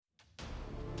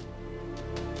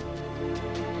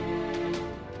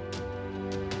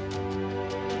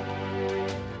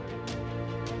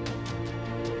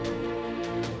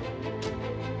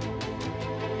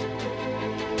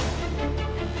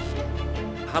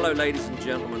Hello, ladies and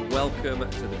gentlemen. Welcome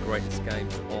to the greatest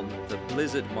games on the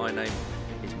Blizzard. My name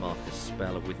is Marcus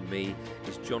Speller. With me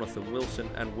is Jonathan Wilson,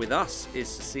 and with us is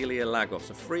Cecilia Lagos,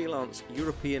 a freelance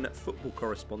European football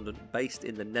correspondent based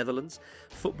in the Netherlands,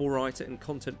 football writer and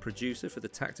content producer for the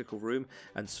Tactical Room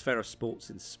and Sfera Sports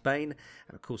in Spain,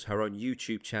 and of course her own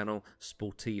YouTube channel,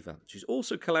 Sportiva. She's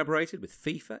also collaborated with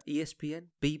FIFA, ESPN,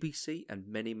 BBC, and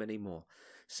many, many more.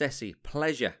 Ceci,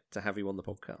 pleasure to have you on the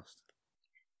podcast.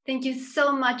 Thank you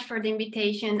so much for the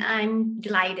invitation. I'm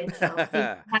delighted. So thanks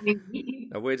for having me.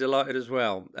 We're delighted as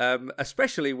well,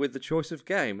 especially with the choice of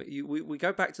game. We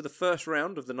go back to the first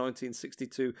round of the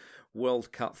 1962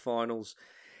 World Cup finals.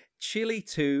 Chile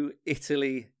 2,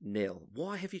 Italy 0.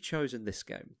 Why have you chosen this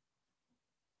game?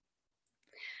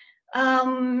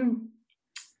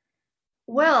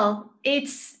 Well,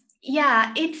 it's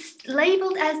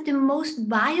labeled as the most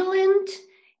violent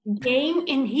game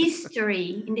in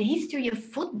history, in the history of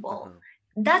football.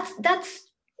 That's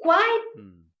quite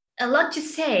a lot to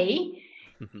say.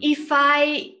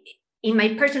 In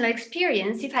my personal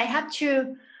experience, if I have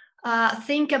to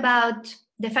think about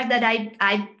the fact that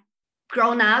I've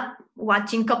grown up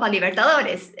watching Copa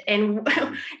Libertadores, and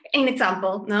an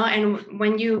example, no, and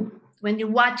when you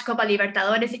watch Copa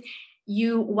Libertadores,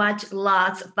 you watch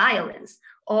lots of violence,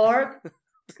 or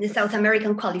the South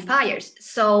American qualifiers.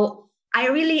 So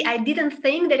I didn't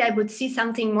think that I would see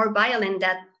something more violent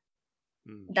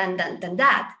than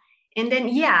that. And then,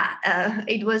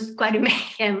 it was quite a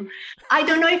mayhem. I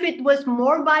don't know if it was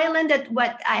more violent than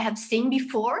what I have seen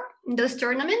before in those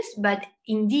tournaments, but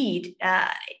indeed,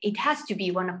 it has to be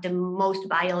one of the most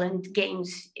violent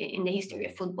games in the history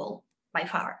of football by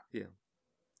far. Yeah.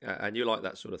 And you like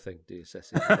that sort of thing, do you,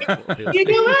 Ceci? You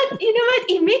know what?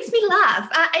 It makes me laugh.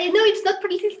 I know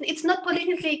it's not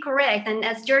politically correct, and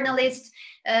as journalists,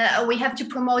 we have to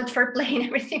promote fair play and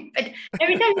everything. But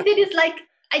every time it is like,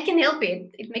 I can help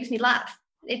it. It makes me laugh.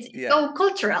 It's so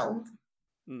cultural.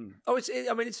 Oh, it's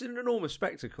an enormous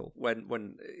spectacle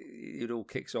when it all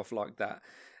kicks off like that.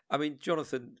 I mean,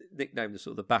 Jonathan nicknamed the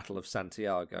sort of the Battle of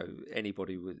Santiago.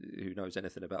 Anybody who knows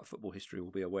anything about football history will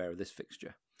be aware of this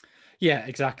fixture. Yeah,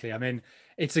 exactly. I mean,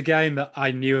 it's a game that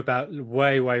I knew about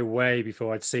way, way, way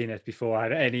before I'd seen it, before I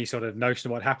had any sort of notion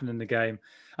of what happened in the game.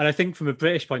 And I think from a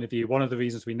British point of view, one of the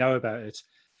reasons we know about it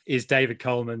is David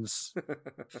Coleman's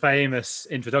famous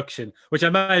introduction, which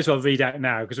I might as well read out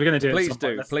now because we're going to do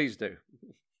it. Please do.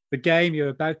 The game you're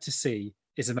about to see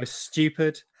is the most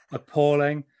stupid,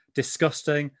 appalling,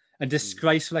 disgusting, and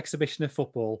disgraceful exhibition of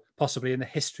football possibly in the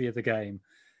history of the game.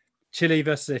 Chile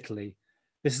versus Italy.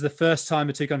 This is the first time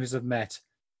the two countries have met,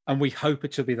 and we hope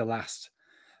it shall be the last.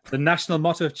 The national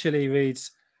motto of Chile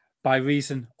reads, by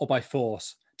reason or by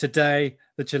force. Today,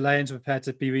 the Chileans were prepared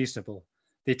to be reasonable.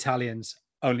 The Italians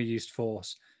only used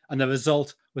force. And the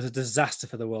result was a disaster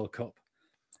for the World Cup.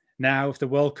 Now, if the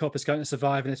World Cup is going to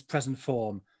survive in its present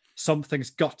form,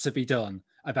 something's got to be done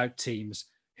about teams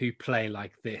who play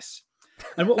like this.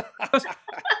 And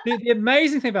the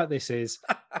amazing thing about this is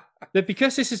that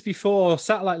because this is before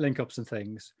satellite link-ups and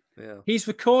things, he's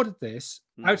recorded this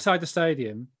outside the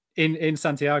stadium in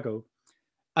Santiago,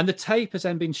 and the tape has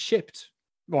then been shipped,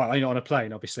 well, on a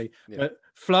plane, obviously, but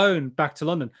flown back to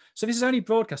London. So this is only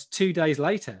broadcast 2 days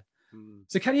later.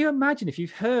 So can you imagine if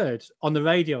you've heard on the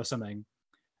radio or something,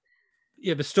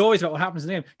 the stories about what happens in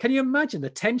the game, can you imagine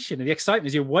the tension and the excitement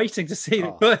as you're waiting to see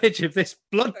the footage of this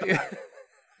bloodbath?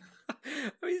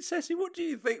 I mean, Ceci, what do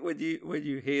you think when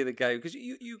you hear the game? Because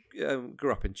you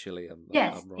grew up in Chile, I'm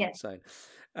right saying,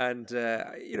 and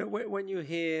when you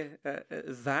hear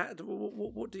that,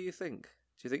 what do you think?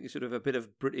 Do you think it's sort of a bit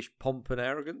of British pomp and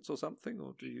arrogance or something,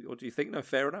 or do you think no,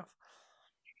 fair enough?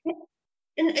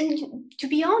 And to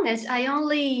be honest, I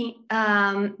only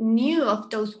knew of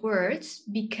those words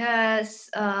because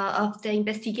of the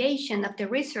investigation, of the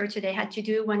research that I had to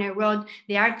do when I wrote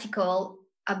the article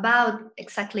about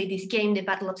exactly this game, the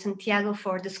Battle of Santiago,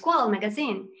 for the Squall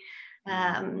magazine.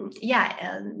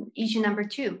 Issue number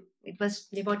 2. It was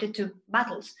devoted to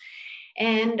battles.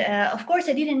 And of course,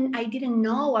 I didn't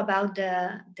know about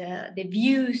the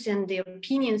views and the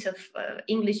opinions of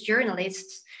English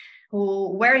journalists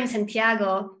who were in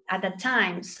Santiago at that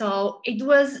time. So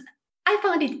I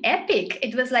found it epic.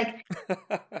 It was like,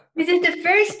 this is the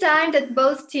first time that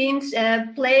both teams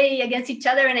play against each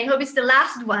other, and I hope it's the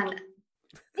last one.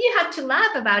 You have to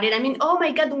laugh about it. I mean, oh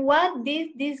my God, what did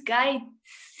this guy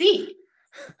see?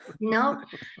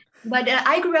 But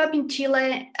I grew up in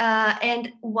Chile,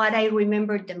 and what I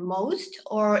remember the most,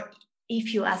 or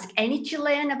if you ask any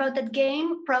Chilean about that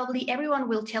game, probably everyone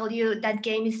will tell you that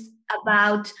game is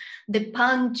about the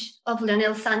punch of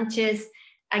Leonel Sanchez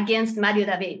against Mario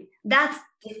David. That's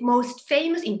the most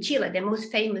famous in Chile, the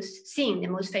most famous scene, the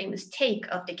most famous take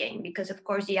of the game, because of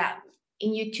course, yeah,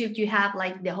 in YouTube you have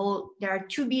like there are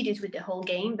 2 videos with the whole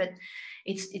game, but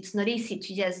it's not easy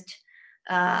to just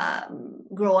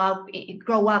grow up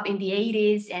in the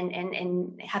 80s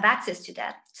and have access to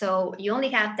that. So you only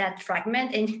have that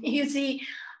fragment, and you see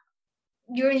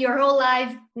during your whole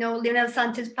life, Lionel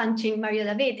Sanchez punching Mario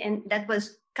David, and that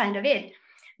was kind of it.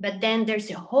 But then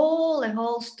there's a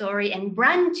whole story and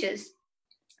branches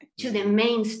to the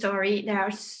main story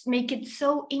that make it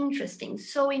so interesting,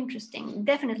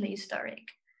 definitely historic.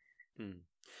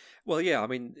 Well, yeah, I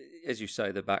mean, as you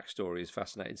say, the backstory is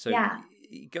fascinating. So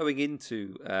going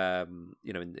into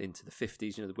into the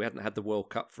 50s, we hadn't had the World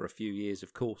Cup for a few years,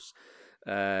 of course,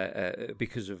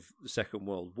 because of the Second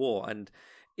World War. And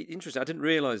interesting, I didn't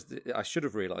realise I should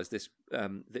have realised this,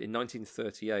 that in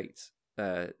 1938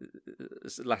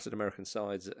 Latin American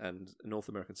sides and North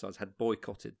American sides had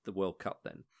boycotted the World Cup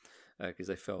then, because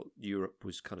they felt Europe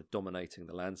was kind of dominating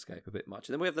the landscape a bit much.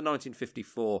 And then we have the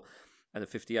 1954 and the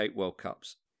 58 World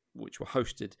Cups, which were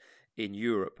hosted in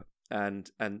Europe.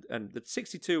 And the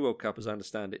 62 World Cup, as I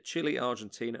understand it, Chile,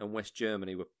 Argentina and West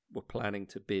Germany were planning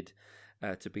to bid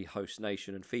to be host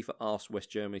nation, and FIFA asked West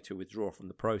Germany to withdraw from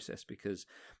the process because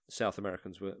the South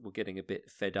Americans were getting a bit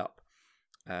fed up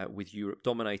with Europe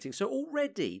dominating. So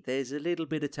already there's a little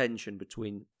bit of tension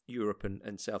between Europe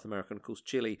and South America. And of course,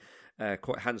 Chile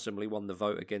quite handsomely won the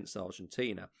vote against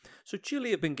Argentina. So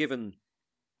Chile have been given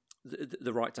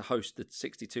the right to host the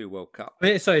 62 World Cup.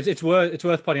 So it's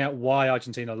worth pointing out why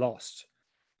Argentina lost.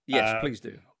 Yes, please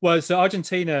do. Well, so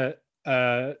Argentina,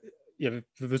 there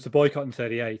was the boycott in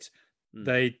 38.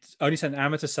 They only sent an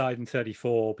amateur side in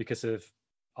 34 because of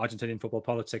Argentinian football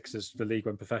politics as the league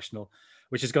went professional,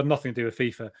 which has got nothing to do with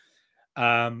FIFA.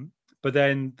 But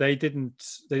then they didn't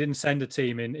send a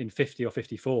team in 50 or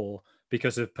 54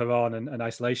 because of Peron and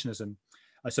isolationism.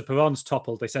 So Peron's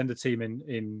toppled. They send a team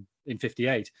in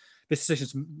 58. This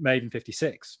decision's made in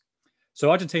 56.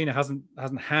 So Argentina hasn't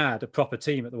had a proper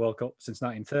team at the World Cup since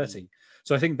 1930.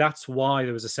 So I think that's why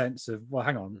there was a sense of, well,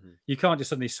 hang on, you can't just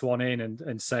suddenly swan in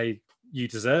and say you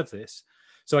deserve this.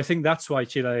 So I think that's why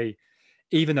Chile,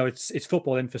 even though its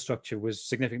football infrastructure was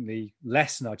significantly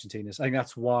less than Argentina's, I think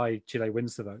that's why Chile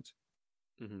wins the vote.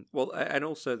 Well, and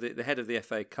also the head of the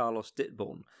FA, Carlos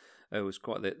Ditborn, was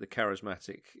quite the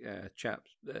charismatic chap,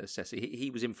 Ceci. He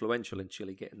was influential in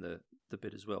Chile getting the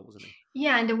bid as well, wasn't he?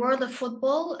 Yeah, in the world of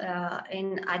football,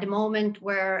 at the moment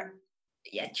where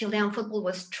Chilean football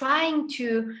was trying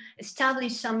to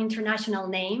establish some international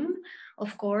name,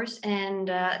 of course, and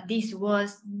this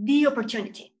was the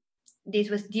opportunity.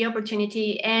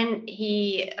 And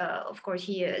he, of course,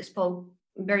 he spoke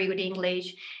very good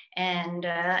English, and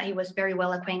he was very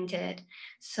well acquainted.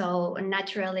 So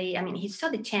naturally, I mean, he saw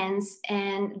the chance,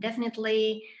 and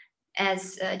definitely,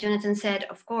 as Jonathan said,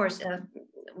 of course,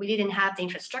 we didn't have the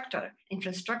infrastructure,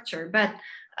 but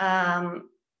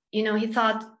he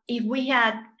thought if we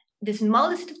had the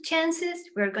smallest of chances,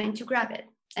 we're going to grab it.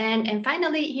 And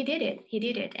finally, he did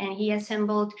it, and he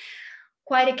assembled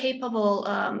quite a capable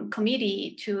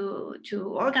committee to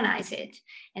organize it.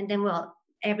 And then, well,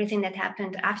 everything that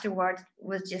happened afterward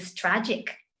was just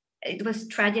tragic. It was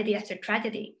tragedy after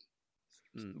tragedy.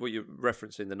 Well, you're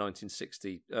referencing the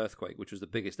 1960 earthquake, which was the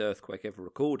biggest earthquake ever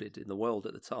recorded in the world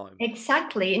at the time.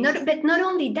 Exactly. But not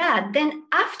only that, then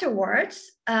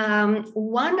afterwards,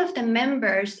 one of the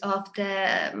members of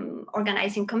the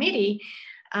organizing committee,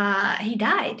 he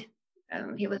died.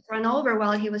 He was run over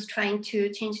while he was trying to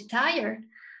change the tire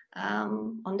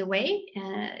on the way,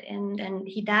 and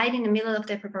he died in the middle of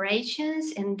the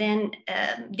preparations. And then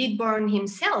Ditborn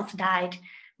himself died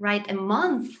right a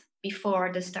month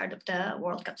before the start of the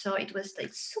World Cup. So it was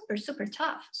like super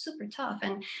tough.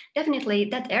 And definitely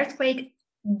that earthquake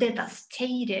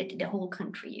devastated the whole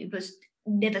country. It was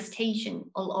devastation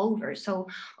all over. So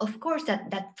of course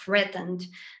that threatened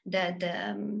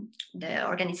the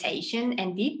organization,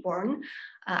 and Ditborn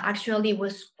actually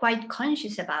was quite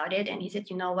conscious about it. And he said,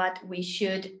 you know what, we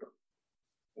should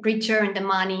return the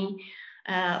money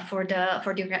for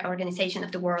the organization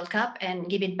of the World Cup and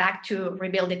give it back to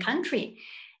rebuild the country.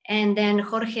 And then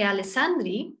Jorge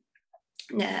Alessandri,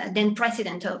 then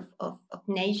president of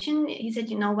nation, he said,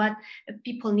 you know what,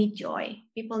 people need joy.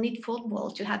 People need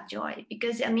football to have joy.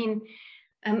 Because, I mean,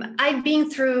 I've been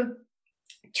through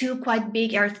 2 quite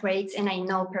big earthquakes, and I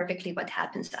know perfectly what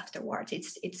happens afterwards.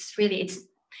 It's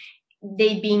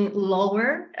they've been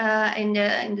lower in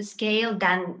the scale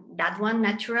than that one,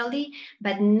 naturally,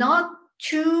 but not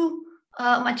too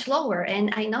much lower.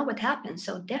 And I know what happens.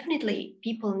 So definitely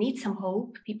people need some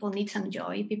hope. People need some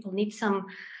joy. People need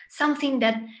something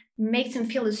that makes them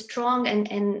feel strong and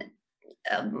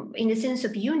in the sense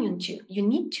of union too. You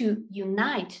need to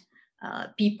unite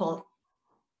people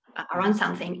around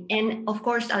something. And of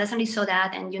course, Alessandri saw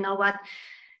that, and you know what?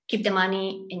 Keep the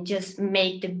money and just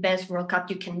make the best World Cup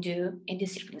you can do in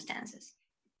these circumstances.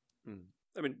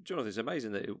 I mean, Jonathan, it's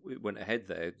amazing that it went ahead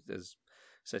there. As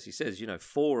Ceci says,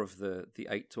 4 of the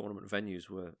 8 tournament venues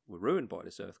were ruined by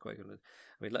this earthquake. I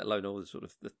mean, let alone all the sort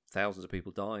of the thousands of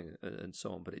people dying and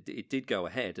so on. But it did go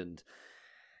ahead, and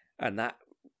that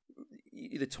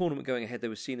the tournament going ahead, they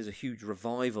were seen as a huge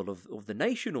revival of the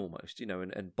nation almost,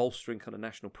 and bolstering kind of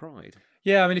national pride.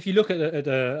 Yeah, I mean, if you look at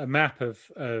a map of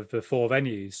the 4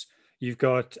 venues, you've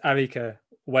got Arica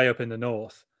way up in the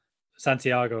north,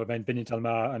 Santiago, then Viña del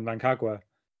Mar and Rancagua,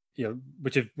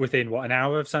 which are within an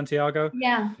hour of Santiago.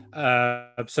 Yeah.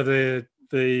 So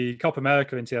the Copa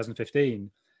America in 2015,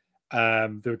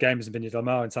 there were games in Viña del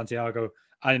Mar and Santiago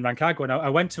and in Rancagua. Now, I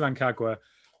went to Rancagua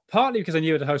partly because I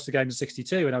knew it had hosted the games in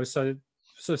 '62, and I was sort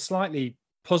of slightly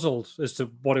puzzled as to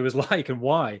what it was like and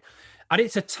why. And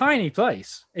it's a tiny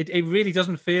place. It really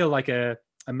doesn't feel like a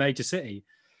major city.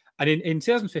 And in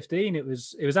 2015, it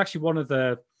was actually one of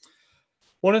the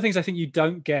things I think you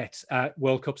don't get at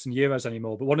World Cups and Euros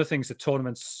anymore, but one of the things that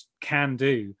tournaments can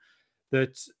do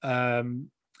that I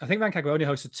think Rancagua only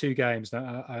hosted 2 games.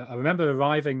 Now, I remember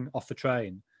arriving off the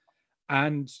train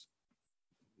and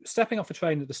stepping off the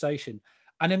train at the station,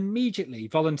 and immediately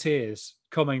volunteers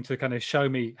coming to kind of show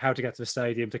me how to get to the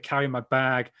stadium, to carry my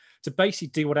bag, to basically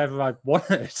do whatever I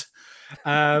wanted.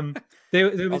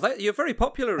 You're very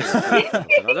popular in I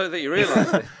don't think you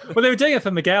realise it. Well, they were doing it for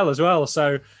Miguel as well.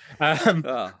 So,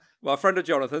 well, a friend of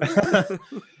Jonathan.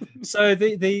 So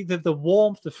the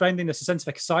warmth, the friendliness, the sense of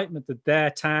excitement that their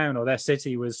town or their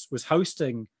city was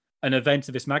hosting an event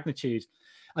of this magnitude.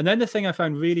 And then the thing I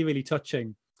found really, really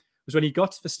touching was when you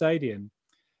got to the stadium,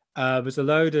 was a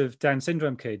load of Down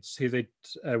syndrome kids who they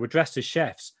were dressed as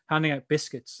chefs, handing out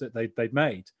biscuits that they'd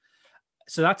made.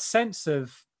 So that sense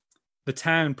of the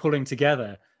town pulling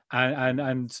together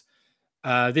and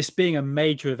this being a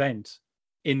major event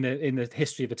in the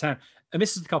history of the town. And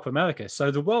this is the Copa America.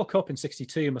 So the World Cup in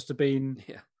 '62 must have been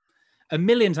a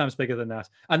million times bigger than that.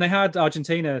 And they had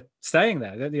Argentina staying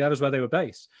there. That was where they were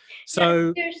based.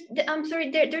 So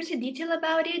there's a detail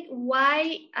about it.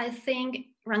 Why I think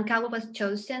Rancagua was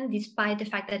chosen, despite the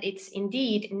fact that it's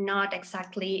indeed not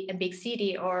exactly a big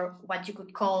city or what you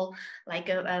could call like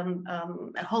a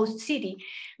host city,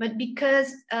 but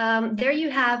because there you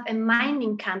have a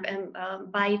mining camp, and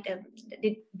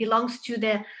it belongs to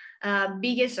the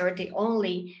biggest or the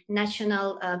only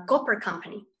national copper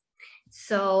company.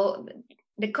 So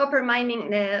the copper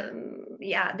mining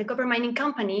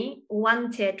company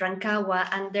wanted Rancagua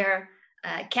and their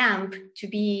camp to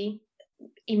be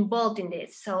involved in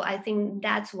this. So I think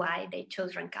that's why they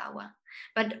chose Rancagua.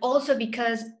 But also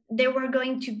because there were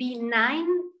going to be 9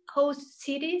 host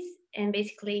cities, and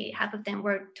basically half of them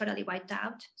were totally wiped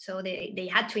out. So they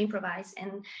had to improvise,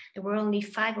 and there were only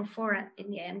 5 or 4 in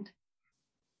the end.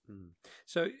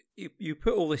 So you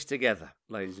put all this together,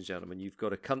 ladies and gentlemen. You've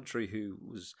got a country who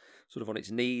was sort of on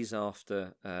its knees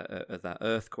after that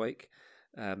earthquake,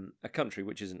 a country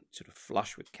which isn't sort of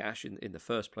flush with cash in the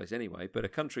first place anyway, but a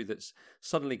country that's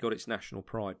suddenly got its national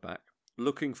pride back,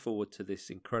 looking forward to this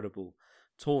incredible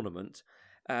tournament.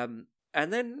 And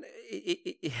then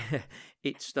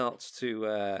it starts to,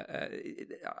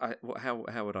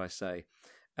 how would I say,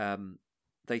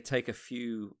 they take a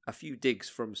few digs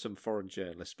from some foreign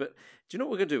journalists. But do you know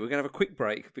what we're going to do? We're going to have a quick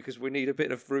break because we need a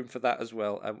bit of room for that as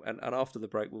well. And after the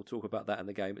break, we'll talk about that and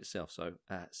the game itself. So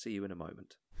see you in a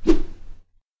moment.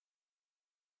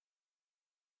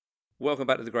 Welcome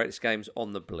back to the greatest games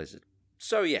on the Blizzard.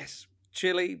 So yes,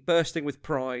 Chile bursting with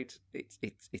pride. It's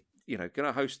going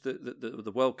to host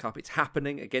the World Cup. It's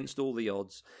happening against all the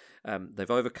odds.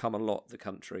 They've overcome a lot, the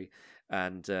country,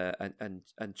 and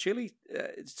Chile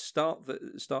start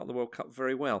the World Cup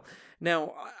very well.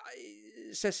 Now,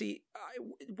 Ceci,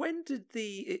 when did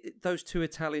those 2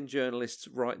 Italian journalists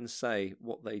write and say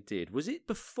what they did? Was it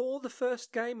before the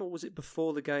first game, or was it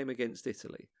before the game against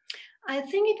Italy? I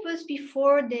think it was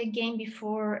before the game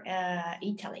before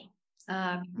Italy.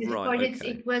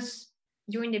 It was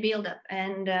during the build-up,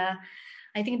 and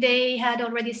I think they had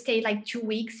already stayed like 2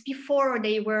 weeks before, or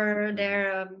they were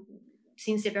there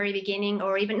since the very beginning,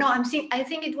 or even I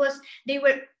think it was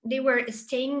they were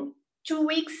staying 2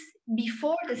 weeks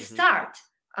before the start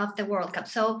of the World Cup.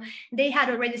 So they had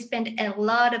already spent a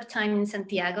lot of time in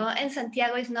Santiago, and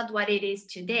Santiago is not what it is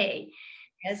today.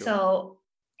 Sure. So,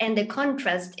 and the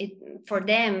contrast for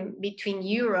them between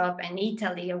Europe and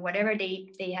Italy, or whatever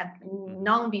they have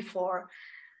known before,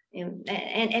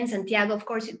 And Santiago, of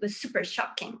course, it was super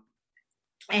shocking.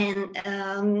 And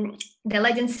the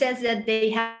legend says that they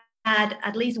had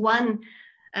at least one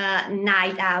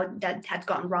night out that had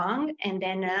gone wrong, and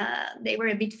then they were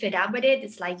a bit fed up with it.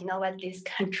 It's like, you know what, this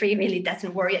country really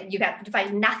doesn't work. You have to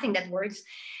find nothing that works.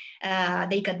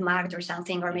 They got mugged or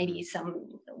something, or maybe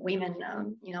some women,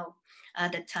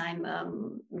 at the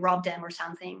time robbed them or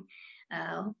something.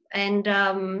 And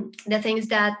the thing is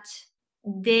that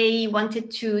they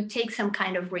wanted to take some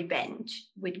kind of revenge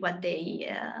with what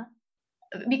they,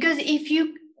 because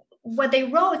what they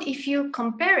wrote, if you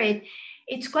compare it,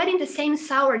 it's quite in the same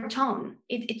sour tone.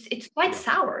 It's quite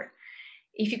sour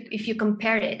if you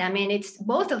compare it. I mean, it's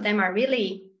both of them are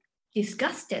really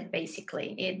disgusted,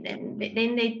 basically. And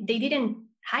then they didn't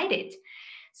hide it.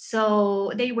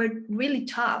 So they were really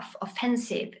tough,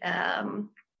 offensive,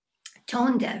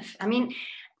 tone deaf. I mean,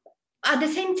 at the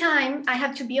same time, I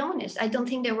have to be honest, I don't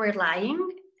think they were lying.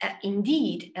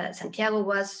 Indeed, Santiago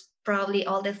was probably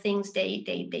all the things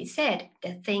they said.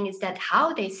 The thing is that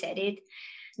how they said it,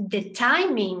 the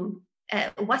timing,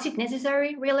 was it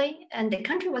necessary, really? And the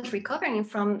country was recovering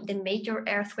from the major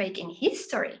earthquake in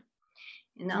history,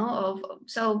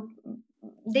 so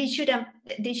they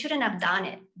shouldn't have done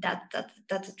it.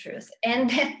 That's the truth. And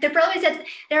the problem is that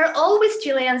there are always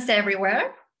Chileans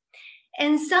everywhere,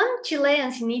 and some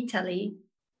Chileans in Italy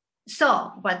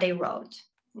saw what they wrote.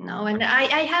 And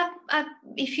I have,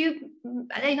 if you,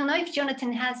 I don't know if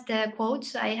Jonathan has the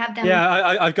quotes. I have them.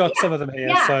 Yeah, I've got some of them here.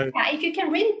 Yeah, if you can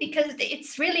read it, because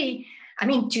it's really, I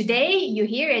mean, today you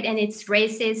hear it and it's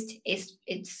racist,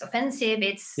 it's offensive,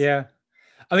 it's... Yeah.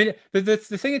 I mean, the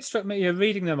thing that struck me,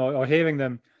 reading them or hearing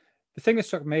them, the thing that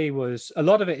struck me was a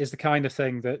lot of it is the kind of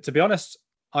thing that, to be honest,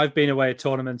 I've been away at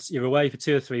tournaments, you're away for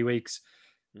 2 or 3 weeks,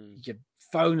 your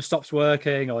phone stops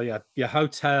working, or your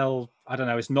hotel, I don't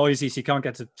know, it's noisy, so you can't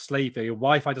get to sleep, or your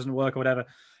Wi-Fi doesn't work or whatever.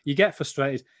 You get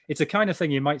frustrated. It's the kind of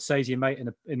thing you might say to your mate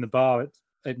in the bar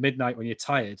at midnight when you're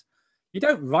tired. You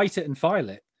don't write it and file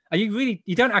it. And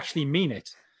you don't actually mean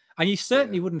it. And you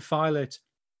certainly wouldn't file it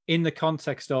in the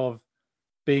context of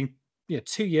being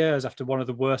 2 years after one of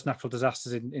the worst natural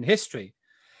disasters in history.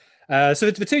 So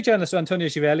the 2 journalists are Antonio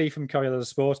Girelli from Corriere dello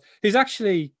Sport, who's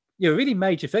actually a really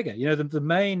major figure. The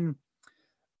main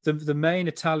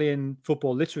Italian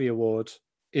football literary award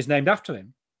is named after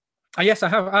him. And yes, I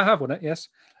have won it. Yes,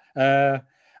 and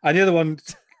the other one,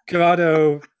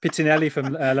 Corrado Pittinelli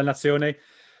from La Nazione.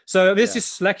 So there's this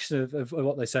selection of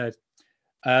what they said.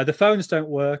 The phones don't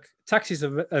work. Taxis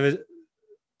are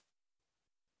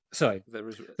sorry.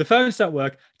 The phones don't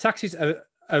work. Taxis are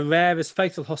rare as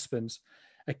faithful husbands.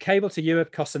 A cable to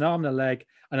Europe costs an arm and a leg,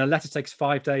 and a letter takes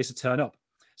 5 days to turn up.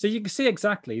 So you can see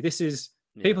exactly this is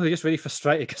people who are just really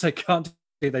frustrated because they can't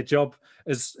do their job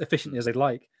as efficiently as they'd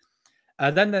like.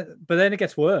 But then it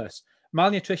gets worse.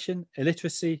 Malnutrition,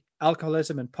 illiteracy,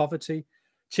 alcoholism, and poverty.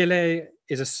 Chile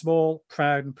is a small,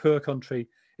 proud, and poor country.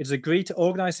 It has agreed to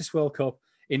organise this World Cup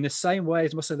in the same way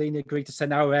as Mussolini agreed to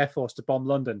send our Air Force to bomb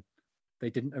London. They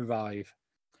didn't arrive.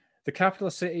 The capital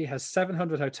city has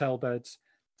 700 hotel beds,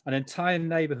 and entire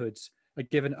neighbourhoods are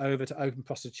given over to open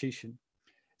prostitution.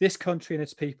 This country and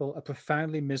its people are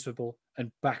profoundly miserable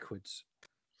and backwards.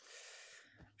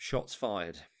 Shots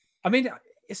fired. I mean,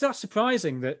 it's not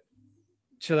surprising that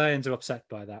Chileans are upset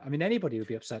by that. I mean, anybody would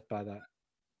be upset by that.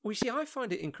 Well, you see, I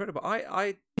find it incredible.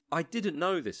 I didn't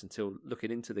know this until looking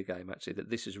into the game, actually,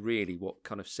 that this is really what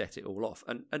kind of set it all off.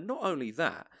 And not only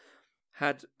that,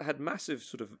 had massive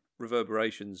sort of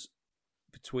reverberations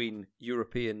between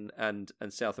European and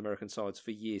South American sides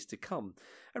for years to come.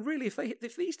 And really,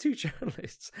 if these 2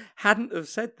 journalists hadn't have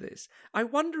said this, I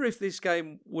wonder if this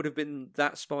game would have been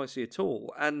that spicy at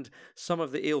all. And some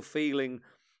of the ill feeling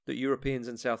that Europeans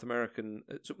and South American,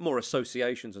 more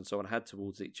associations and so on, had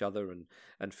towards each other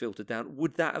and filtered down,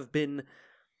 would that have been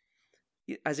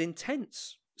as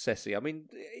intense, Ceci? I mean,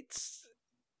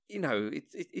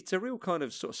 it's a real kind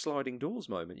of sort of sliding doors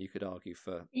moment, you could argue,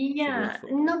 for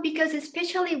no, because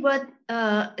especially what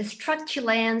struck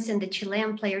Chileans and the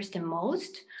Chilean players the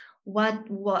most,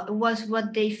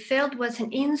 what they felt was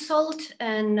an insult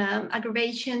and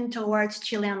aggravation towards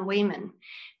Chilean women,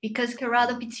 because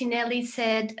Corrado Pittinelli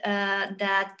said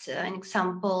that an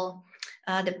example,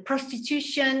 the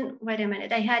prostitution. Wait a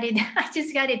minute, I had it. I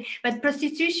just got it. But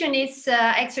prostitution is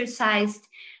exercised,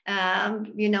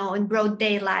 in broad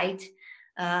daylight,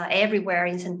 everywhere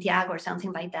in Santiago or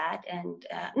something like that. And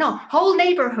whole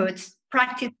neighborhoods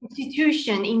practice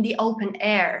prostitution in the open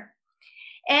air.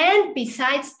 And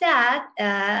besides that,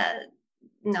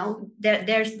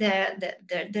 there's there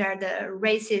are the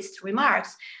racist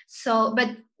remarks. So,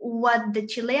 but what the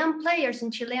Chilean players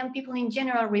and Chilean people in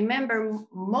general remember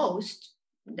most,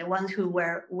 the ones who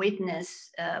were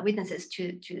witnesses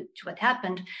to what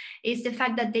happened, is the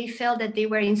fact that they felt that they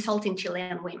were insulting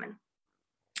Chilean women,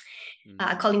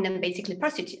 calling them basically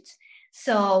prostitutes.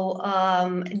 So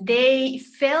they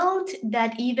felt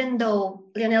that even though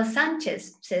Leonel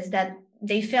Sanchez says that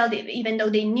they felt, even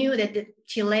though they knew that the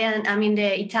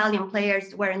Italian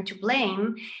players weren't to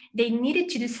blame, they needed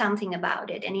to do something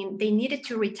about it, and they needed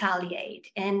to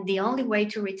retaliate. And the only way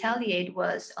to retaliate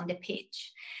was on the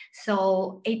pitch.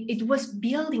 So it was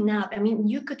building up. I mean,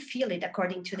 you could feel it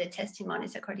according to the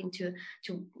testimonies, according to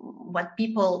what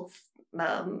people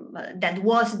that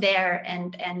was there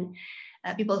and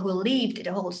people who lived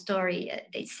the whole story,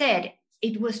 they said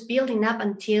it was building up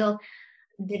until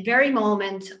the very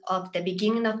moment of the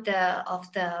beginning of the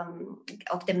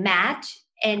match,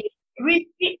 and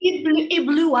it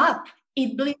blew up.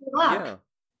 It blew up. Yeah.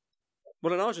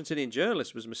 Well, an Argentinian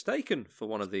journalist was mistaken for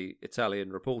one of the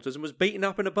Italian reporters and was beaten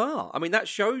up in a bar. I mean, that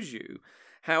shows you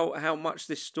how much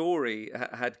this story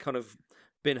had kind of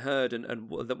been heard, and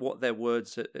what their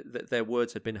words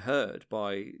had been heard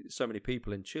by so many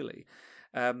people in Chile.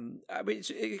 I mean,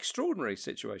 it's an extraordinary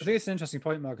situation. I think it's an interesting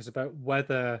point, Marcus, about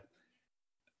whether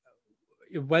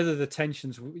the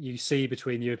tensions you see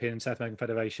between European and South American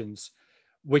federations,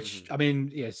 which I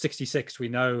mean, 66, we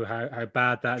know how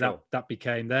bad that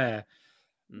became there.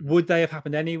 Would they have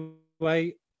happened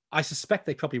anyway? I suspect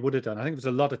they probably would have done. I think there was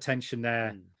a lot of tension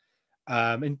there,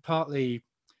 and partly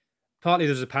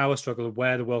there's a power struggle of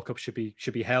where the World Cup should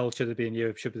be held. Should it be in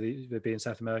Europe? Should it be in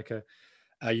South America?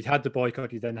 You'd had the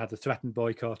boycott. You then had the threatened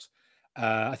boycott.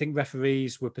 I think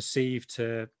referees were perceived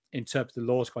to interpret the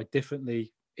laws quite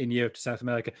differently in Europe to South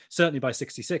America. Certainly by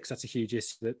 66, that's a huge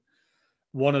issue. That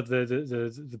one of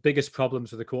the biggest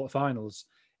problems with the quarterfinals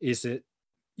is that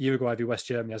Uruguay v West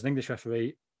Germany has an English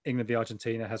referee, England v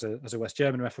Argentina has a West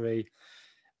German referee,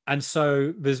 and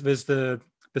so there's the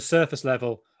surface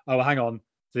level. Oh, hang on,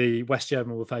 the West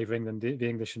German will favour England, the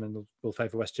Englishman will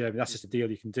favour West Germany. That's just a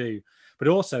deal you can do. But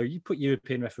also, you put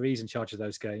European referees in charge of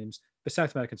those games, the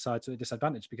South American sides are at a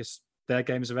disadvantage because their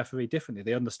games are refereed differently.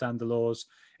 They understand the laws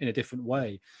in a different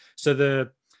way. So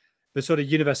the sort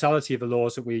of universality of the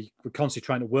laws that we're constantly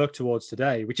trying to work towards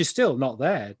today, which is still not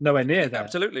there, nowhere near there.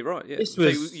 Absolutely right. Yeah. So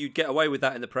you'd get away with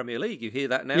that in the Premier League. You hear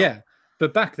that now. Yeah,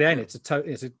 but back then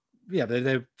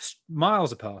they're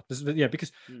miles apart.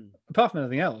 Because apart from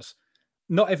anything else,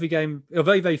 not every game, or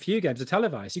very, very few games are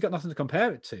televised. You've got nothing to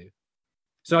compare it to.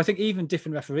 So I think even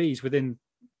different referees within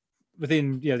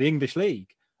the English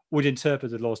league would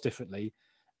interpret the laws differently.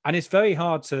 And it's very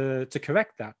hard to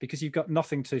correct that because you've got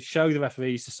nothing to show the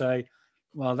referees to say,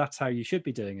 well, that's how you should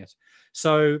be doing it.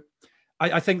 So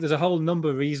I think there's a whole number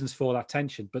of reasons for that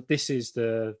tension, but this is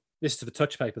the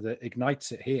touch paper that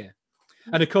ignites it here.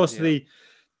 And of course, the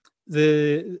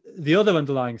other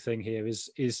underlying thing here is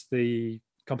the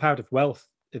comparative wealth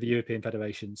of the European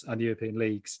federations and the European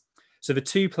leagues. So the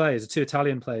two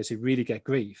Italian players who really get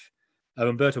grief are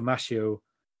Umberto Maschio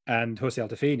and Jose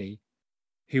Altafini,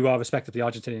 who are respectively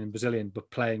Argentinian and Brazilian, but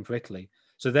playing for Italy.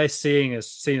 So they're seen as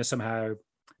somehow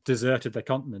deserted their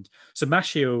continent. So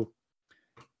Maschio,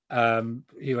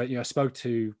 who I spoke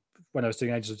to when I was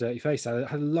doing Angels of Dirty Face, I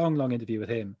had a long, long interview with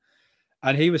him.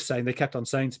 And he was saying, they kept on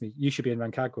saying to me, you should be in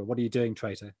Rancagua. What are you doing,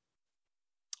 traitor?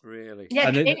 Really?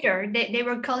 Yeah, traitor. They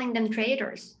were calling them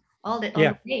traitors all the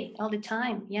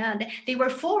time. Yeah, they were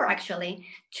four actually,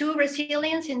 2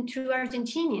 Brazilians and 2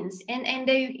 Argentinians, and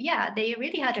they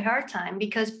really had a hard time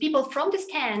because people from the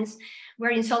stands were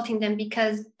insulting them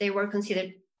because they were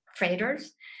considered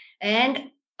traitors, and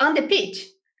on the pitch,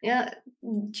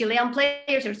 Chilean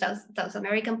players or South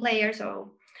American players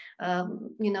or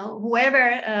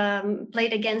whoever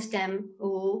played against them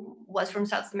who was from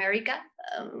South America,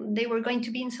 they were going to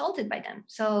be insulted by them.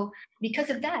 So because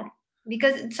of that. And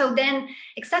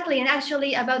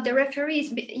actually about the referees,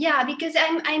 because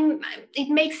it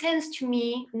makes sense to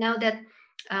me now that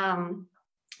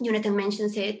Jonathan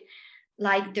mentions it,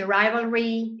 like the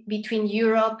rivalry between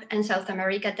Europe and South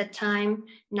America at that time.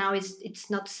 Now it's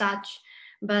not such,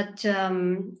 but there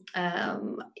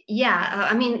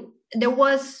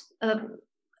was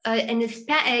a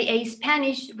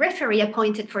Spanish referee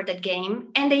appointed for that game,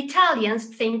 and the Italians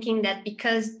thinking that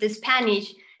because the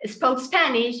Spanish spoke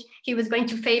Spanish, he was going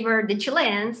to favor the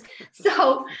Chileans.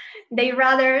 So they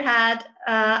rather had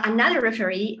another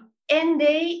referee, and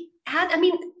they had,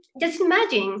 just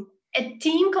imagine a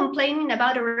team complaining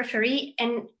about a referee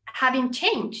and having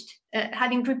changed,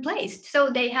 having replaced. So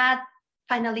they had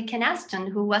finally Ken Aston,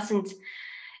 who wasn't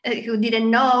who didn't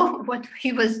know what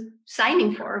he was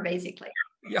signing for, basically.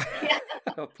 Yeah.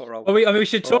 Poor old, we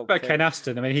should talk about Ken. Ken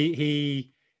Aston. I mean,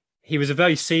 he was a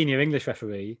very senior English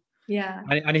referee. Yeah.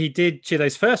 And he did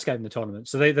Chile's first game in the tournament.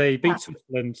 So they beat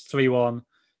Switzerland 3-1.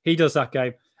 He does that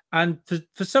game. And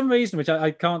for some reason, which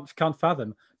I can't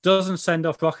fathom, doesn't send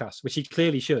off Rojas, which he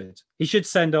clearly should. He should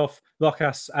send off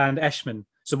Rojas and Eschmann,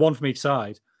 so one from each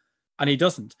side. And he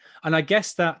doesn't. And I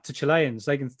guess that to Chileans,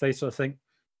 they sort of think,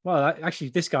 well, actually,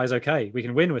 this guy's okay. We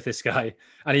can win with this guy.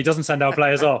 And he doesn't send our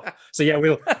players off. So yeah,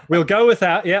 we'll go with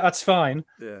that. Yeah, that's fine.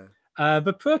 Yeah.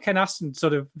 But poor Ken Aston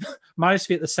sort of managed to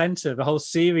be at the centre of a whole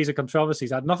series of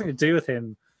controversies. Had nothing to do with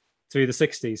him through the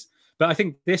 60s. But I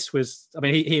think this was, I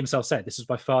mean, he himself said this was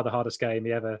by far the hardest game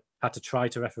he ever had to try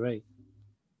to referee.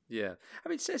 Yeah. I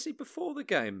mean, Ceci, before the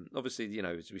game, obviously, you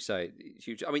know, as we say, it's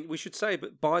huge. I mean, we should say,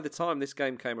 but by the time this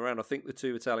game came around, I think the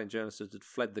two Italian journalists had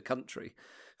fled the country,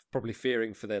 probably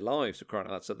fearing for their lives, for crying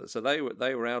out loud. So they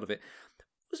were out of it.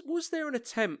 Was there an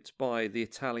attempt by the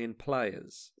Italian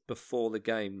players before the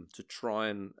game to try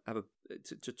and have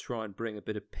to try and bring a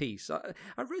bit of peace?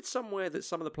 I read somewhere that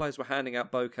some of the players were handing out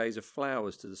bouquets of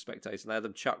flowers to the spectators and they had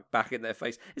them chucked back in their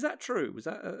face. Is that true? Was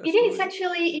that? It is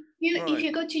actually. If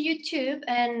you go to YouTube,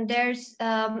 and there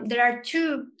are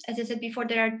two, as I said before,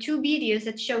 there are two videos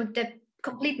that show the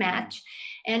complete match,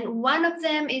 and one of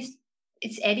them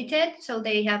it's edited, so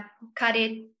they have cut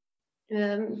it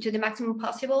to the maximum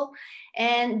possible,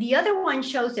 and the other one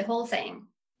shows the whole thing.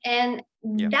 And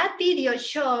that video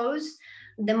shows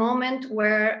the moment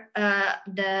where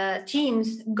the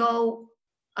teams go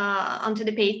onto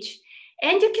the pitch,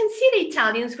 and you can see the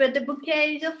Italians with the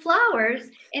bouquets of flowers,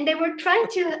 and they were trying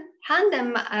to hand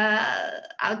them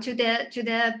out to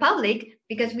the public,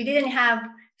 because we didn't have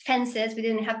fences, we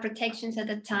didn't have protections at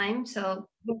the time. So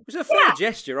it was a fair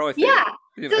gesture, I think. Yeah.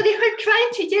 So they were trying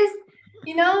to just,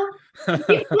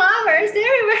 give flowers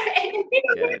everywhere.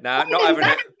 And not having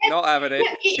it. Not having it.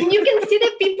 Yeah, and you can see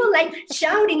the people like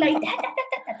shouting like that,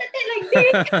 like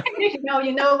this. No,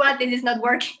 you know what? This is not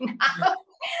working now.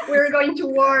 We're going to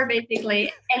war,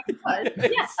 basically. And it was.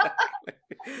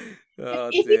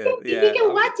 If you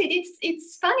can watch it,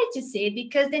 it's funny to see it,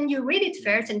 because then you read it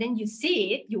first and then you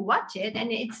see it, you watch it,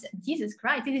 and it's Jesus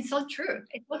Christ, it is so true.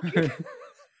 It's so true.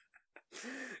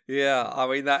 Yeah, I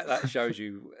mean that shows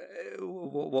you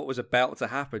what was about to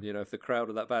happen. If the crowd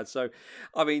were that bad. So,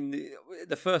 I mean,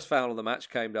 the first foul of the match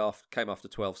came after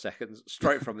 12 seconds,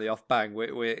 straight from the off. Bang!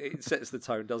 It sets the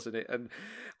tone, doesn't it? And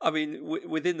I mean,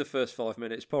 within the first 5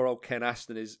 minutes, poor old Ken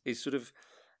Aston is sort of,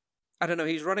 I don't know,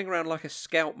 he's running around like a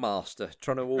scoutmaster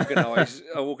trying to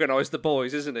organise the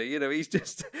boys, isn't he? He's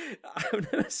just,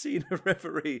 I've never seen a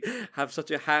referee have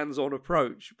such a hands-on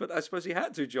approach, but I suppose he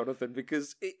had to, Jonathan,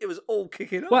 because it was all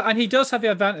kicking off. Well, and he does have the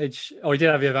advantage, or he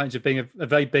did have the advantage of being a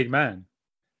very big man.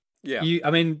 Yeah. I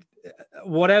mean,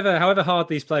 however hard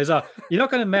these players are, you're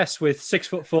not going to mess with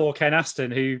 6'4" Ken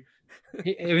Aston, who,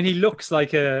 he looks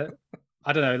like a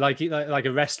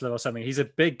wrestler or something. He's a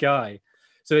big guy.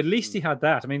 So at least he had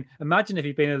that. I mean, imagine if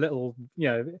he'd been a little,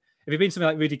 if he'd been something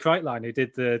like Rudy Kreitlein, who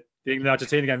did the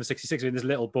England-Argentina game in '66, being this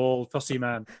little bald, fussy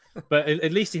man. But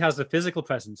at least he has the physical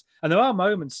presence. And there are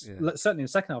moments, certainly in the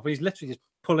second half, where he's literally just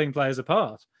pulling players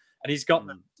apart. And he's got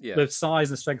the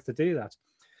size and strength to do that.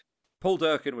 Paul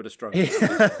Durkin would have struggled.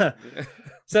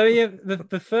 So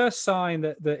the first sign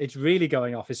that it's really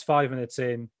going off is 5 minutes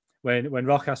in, when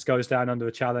Rojas goes down under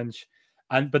a challenge.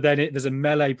 But then there's a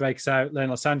melee breaks out.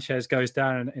 Lionel Sanchez goes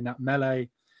down in that melee.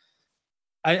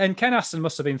 And Ken Aston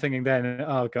must have been thinking then,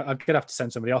 oh, God, I'm going to have to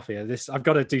send somebody off here. I've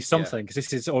got to do something, because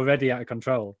this is already out of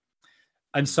control.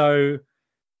 And so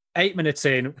 8 minutes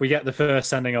in, we get the first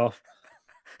sending off.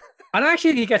 And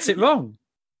actually, he gets it wrong.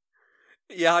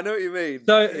 Yeah, I know what you mean.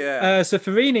 So, so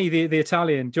Farini, the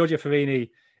Italian, Giorgio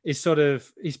Farini,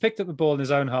 he's picked up the ball in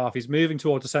his own half. He's moving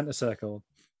towards the centre circle.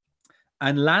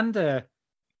 And Lander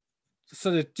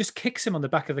sort of just kicks him on the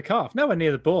back of the calf, nowhere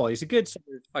near the ball. He's a good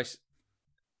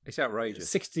it's outrageous.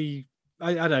 60,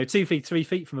 I don't know, 2 feet, 3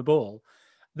 feet from the ball.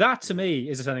 That to me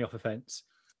is a sending off offence.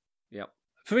 Yeah.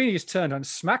 Farini just turned and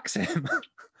smacks him.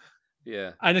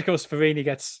 Yeah. And of course, Farini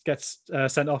gets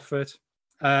sent off for it.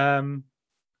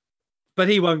 But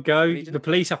he won't go. The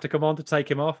police have to come on to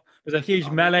take him off. There's a huge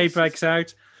melee breaks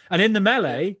out. And in the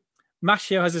melee,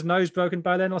 Maschio has his nose broken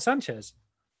by Lionel Sanchez.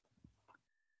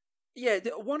 Yeah,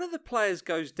 one of the players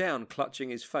goes down clutching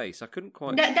his face. I couldn't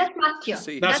quite. That's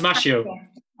Maschio. That's Maschio.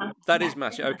 That is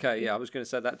Maschio. Okay, yeah, I was going to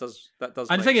say that does.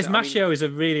 And the thing is, Maschio is a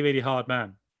really, really hard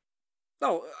man.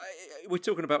 No, we're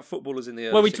talking about footballers in the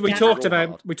early. Well, we talked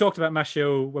about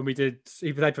Maschio when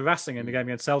he played for Racing in the game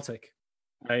against Celtic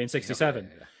in '67.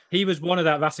 he was one of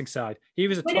that Racing side. He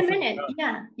was a Wait a minute.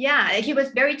 Yeah. He was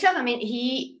very tough. I mean,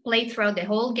 he played throughout the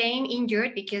whole game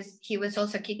injured because he was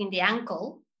also kicking the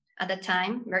ankle at the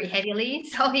time very heavily.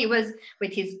 So he was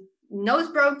with his nose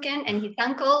broken and his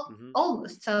ankle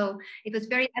almost. So it was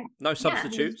very no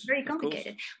substitutes. Very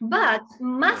complicated. But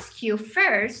Muscu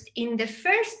first in the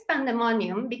first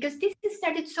pandemonium, because this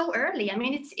started so early. I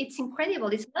mean, it's incredible.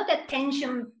 It's not that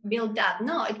tension built up.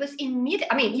 No, it was immediate.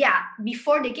 I mean,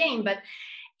 before the game, but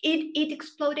it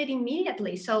exploded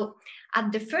immediately. So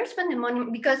at the first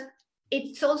pandemonium, because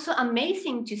it's also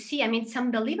amazing to see. I mean, it's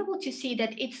unbelievable to see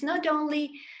that it's not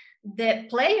only the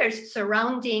players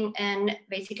surrounding and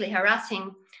basically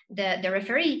harassing the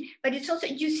referee, but it's also,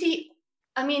 you see,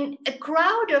 I mean, a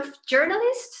crowd of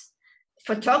journalists,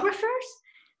 photographers,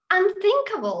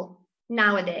 unthinkable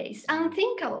nowadays,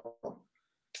 unthinkable.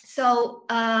 So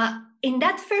in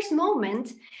that first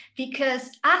moment, because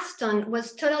Aston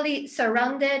was totally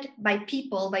surrounded by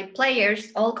people, by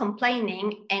players, all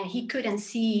complaining, and he couldn't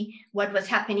see what was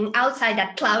happening outside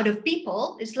that cloud of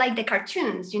people. It's like the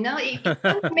cartoons, you know, if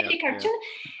you made a cartoon.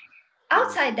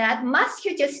 Outside that,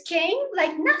 Muscu just came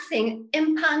like nothing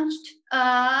and punched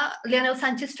Lionel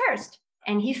Sanchez first.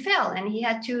 And he fell and he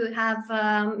had to have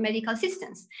medical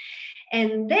assistance.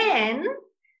 And then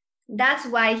that's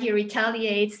why he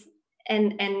retaliates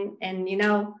and you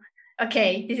know,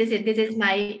 okay, this is it. This is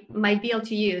my bill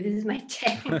to you. This is my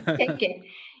check. Take it,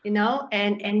 you know.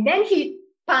 And then he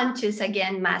punches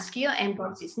again Maschio and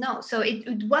broke his nose. So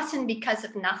it wasn't because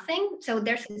of nothing. So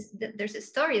there's a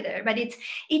story there, but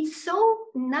it's so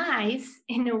nice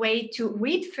in a way to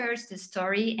read first the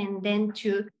story and then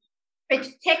to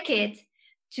check it,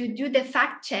 to do the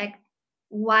fact check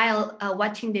while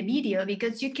watching the video,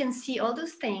 because you can see all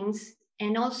those things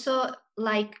and also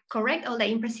like correct all the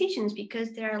imprecisions,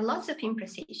 because there are lots of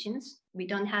imprecisions. We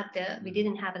didn't have at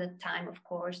the time, of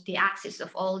course, the access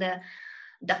of all the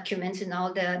documents and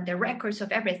all the records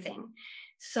of everything.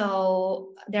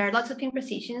 So there are lots of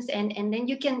imprecisions, and then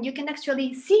you can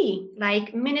actually see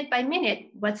like minute by minute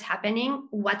what's happening,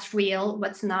 what's real,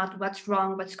 what's not, what's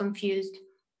wrong, what's confused,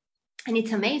 and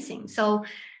it's amazing. So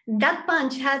that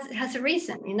punch has a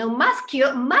reason, you know.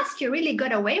 Maschio really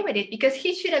got away with it because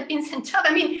he should have been sent off.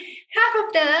 I mean,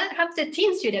 half the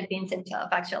team should have been sent off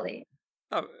actually.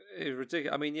 Oh, it's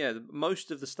ridiculous. I mean, yeah, most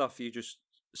of the stuff you just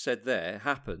said there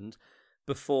happened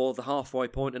before the halfway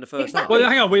point in the first half. Well,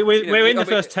 hang on, we're in the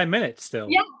first 10 minutes still.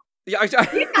 Yeah,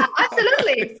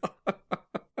 absolutely.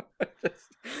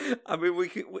 I mean,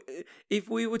 if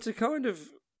we were to kind of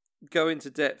go into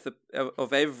depth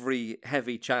of every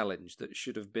heavy challenge that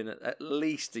should have been at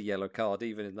least a yellow card,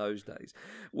 even in those days,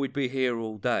 we'd be here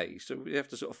all day. So we have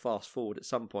to sort of fast forward at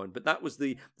some point. But that was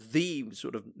the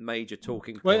sort of major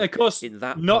talking point. Well, of course, in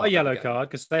that not a yellow card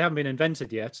because they haven't been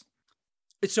invented yet.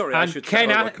 Sorry, and I should Ken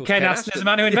Aston is the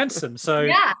man who invents them. So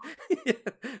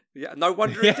yeah, no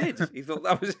wonder he did. He thought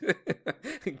that was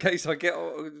in case I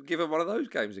give him one of those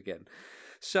games again.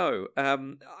 So, I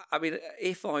mean,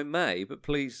 if I may, but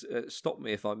please stop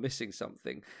me if I'm missing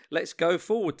something. Let's go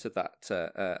forward to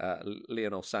that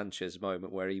Lionel Sanchez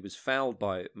moment where he was fouled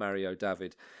by Mario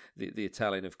David, the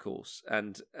Italian, of course,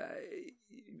 and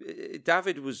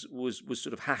David was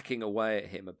sort of hacking away at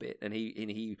him a bit, and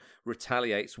he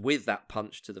retaliates with that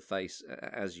punch to the face,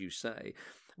 as you say,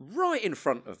 right in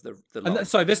front of the line. And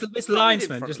sorry, this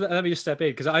linesman. Just let me just step in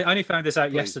because I only found this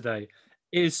out yesterday.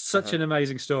 It is such an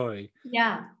amazing story.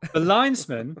 Yeah. The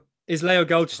linesman is Leo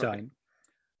Goldstein.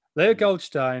 Leo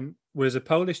Goldstein was a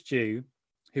Polish Jew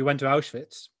who went to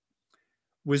Auschwitz,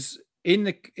 was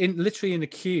literally in the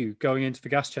queue going into the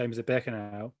gas chambers at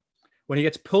Birkenau, when he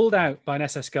gets pulled out by an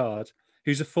SS guard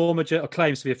who's or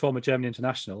claims to be a former German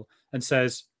international and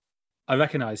says, "I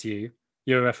recognize you.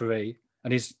 You're a referee."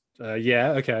 And he's, yeah,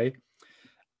 okay.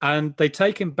 And they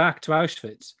take him back to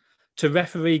Auschwitz to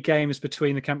referee games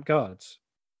between the camp guards.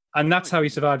 And that's how he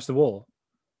survives the war.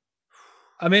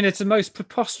 I mean, it's the most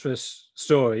preposterous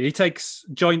story. He takes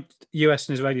joint US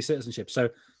and Israeli citizenship. So,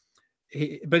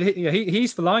 he's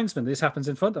the linesman this happens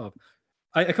in front of.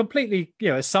 A completely,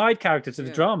 a side character to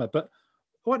the drama. But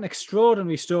what an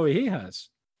extraordinary story he has.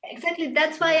 Exactly.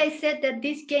 That's why I said that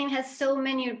this game has so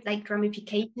many like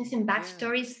ramifications and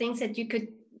backstories, things that you could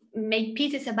make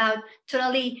pieces about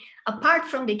totally apart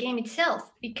from the game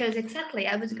itself, because exactly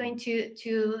I was going to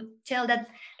tell that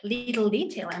little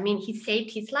detail. I mean, he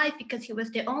saved his life because he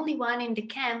was the only one in the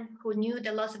camp who knew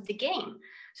the laws of the game.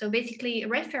 So basically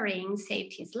refereeing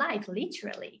saved his life,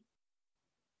 literally.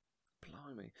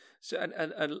 Blimey. So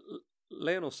and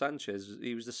Leonel Sanchez,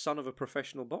 he was the son of a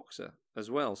professional boxer as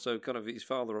well. So kind of his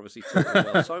father obviously taught him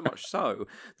well. So much so,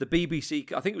 the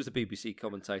BBC, I think it was the BBC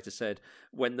commentator said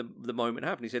when the moment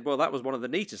happened, he said, well, that was one of the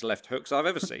neatest left hooks I've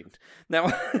ever seen.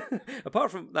 Now,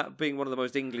 apart from that being one of the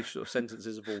most English sort of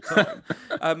sentences of all time,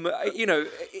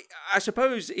 I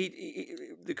suppose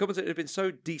the commentator had been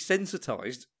so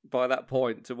desensitized by that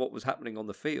point to what was happening on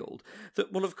the field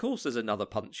that, well, of course there's another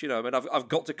punch. I mean, I've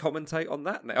got to commentate on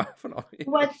that now, haven't I?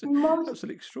 What's most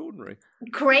absolutely extraordinary,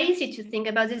 crazy to think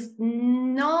about is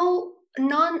neither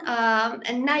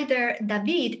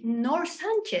David nor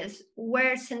Sanchez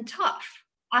were sent off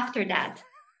after that.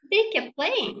 They kept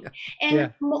playing.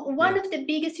 And one of the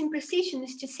biggest imprecisions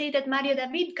is to say that Mario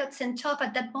David got sent off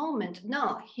at that moment.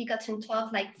 No, he got sent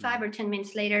off like 5 or 10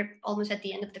 minutes later, almost at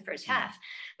the end of the first half.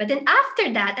 But then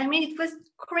after that, I mean, it was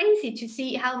crazy to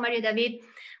see how Mario David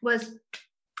was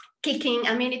kicking.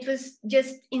 I mean, it was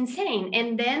just insane.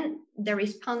 And then the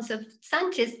response of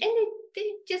Sanchez, and they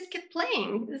just kept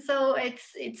playing. So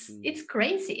it's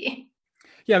crazy.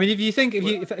 Yeah, I mean, if you think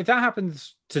if that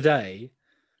happens today,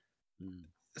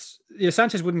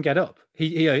 Sanchez wouldn't get up.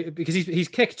 He because he's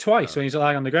kicked twice when he's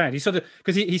lying on the ground. He's sort of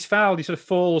because he's fouled. He sort of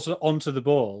falls onto the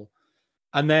ball,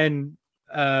 and then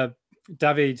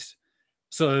David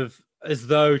sort of as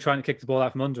though trying to kick the ball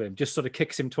out from under him, just sort of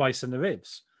kicks him twice in the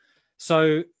ribs.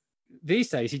 So these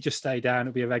days he'd just stay down.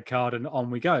 It'll be a red card and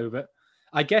on we go. But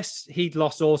I guess he'd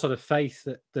lost all sort of faith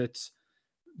that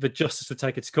the justice would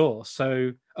take its course.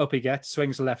 So up he gets,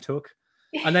 swings the left hook,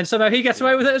 and then somehow he gets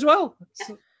away with it as well.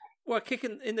 Well, a kick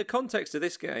in the context of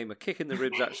this game, a kick in the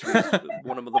ribs actually is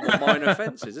one of the more minor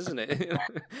offences, isn't it?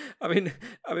 I mean,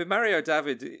 Mario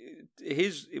David,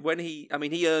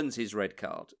 he earns his red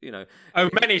card.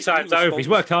 Many times over. He's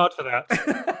worked hard for that.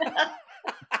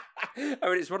 I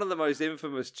mean, it's one of the most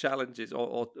infamous challenges,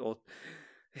 or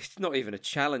it's not even a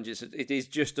challenge. It is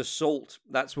just assault.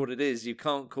 That's what it is. You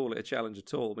can't call it a challenge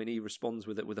at all. I mean, he responds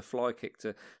with a fly kick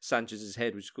to Sanchez's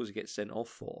head, which of course he gets sent off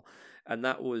for. And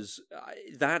that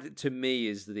to me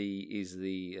is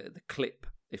the clip,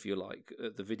 if you like,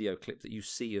 the video clip that you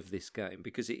see of this game,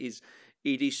 because it is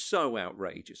so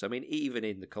outrageous. I mean, even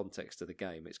in the context of the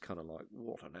game, it's kind of like,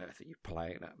 what on earth are you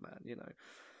playing at, man?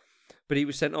 But he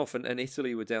was sent off, and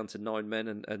Italy were down to 9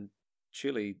 men, and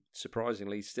Chile,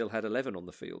 surprisingly, still had 11 on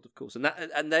the field, of course,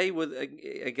 and they were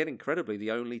again incredibly the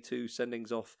only 2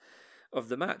 sendings off of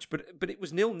the match. But it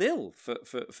was 0-0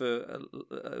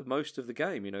 for most of the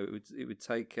game. It would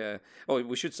take.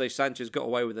 We should say Sanchez got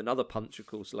away with another punch, of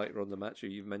course, later on the match.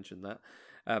 You've mentioned that,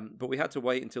 but we had to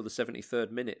wait until the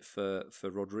 73rd minute for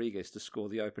Rodriguez to score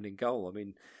the opening goal. I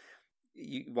mean,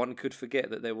 one could forget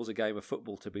that there was a game of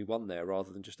football to be won there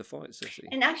rather than just a fight, Cissy.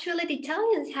 And actually, the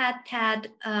Italians had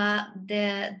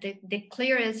the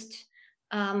clearest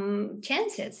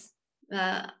chances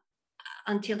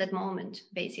until that moment,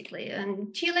 basically.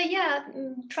 And Chile,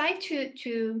 tried to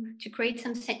create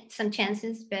some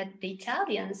chances, but the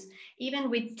Italians, even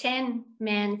with 10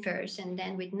 men first and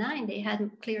then with 9, they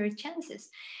had clearer chances.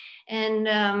 And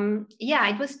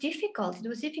it was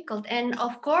difficult. And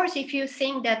of course, if you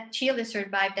think that Chile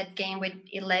survived that game with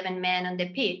 11 men on the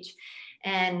pitch,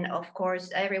 and of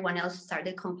course, everyone else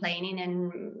started complaining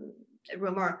and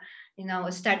rumor,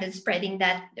 started spreading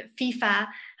that FIFA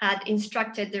had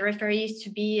instructed the referees to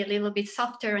be a little bit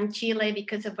softer on Chile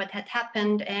because of what had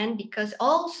happened, and because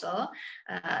also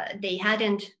they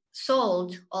hadn't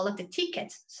sold all of the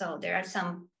tickets. So there's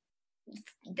some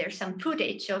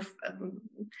footage of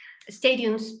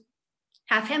stadiums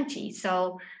half empty.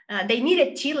 So they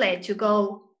needed Chile to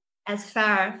go as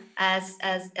far as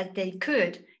they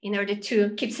could in order to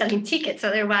keep selling tickets.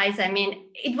 Otherwise, I mean,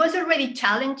 it was already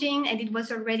challenging, and it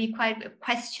was already quite a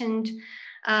questioned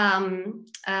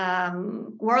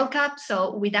World Cup.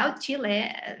 So without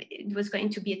Chile, it was going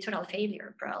to be a total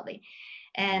failure, probably.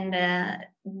 And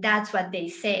that's what they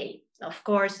say. Of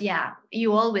course,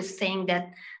 you always think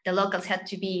that the locals had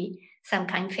to be some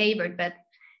kind favored, but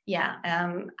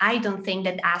I don't think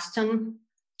that Aston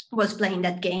was playing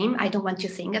that game. I don't want to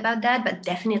think about that, but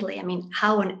definitely, I mean,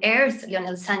 how on earth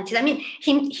Leonel Sanchez? I mean,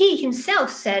 he himself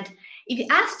said, if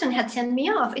Aston had sent me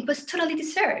off, it was totally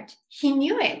deserved. He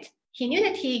knew it. He knew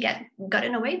that he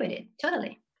gotten away with it,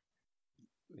 totally.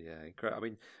 Yeah, incredible. I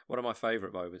mean, one of my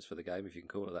favourite moments for the game, if you can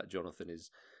call it that, Jonathan, is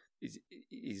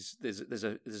there's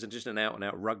just an out and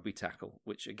out rugby tackle,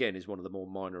 which again is one of the more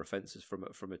minor offences from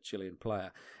a Chilean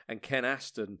player. And Ken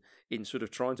Aston, in sort of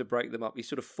trying to break them up, he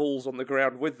sort of falls on the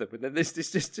ground with them. And then this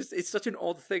just it's such an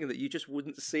odd thing that you just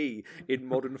wouldn't see in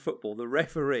modern football. The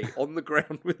referee on the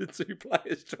ground with the 2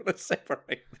 players trying to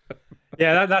separate them.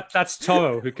 Yeah, that's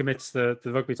Toro who commits the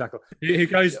rugby tackle, who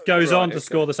goes Right, on to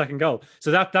score the second goal.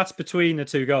 So that's between the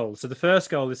two goals. So the first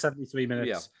goal is 73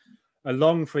 minutes, a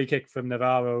long free kick from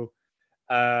Navarro.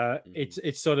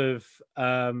 It's sort of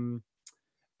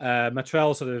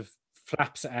Matrell sort of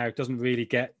flaps it out, doesn't really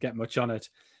get much on it,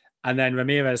 and then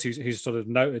Ramirez, who's sort of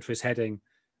noted for his heading,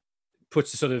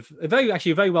 puts a sort of a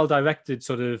very well directed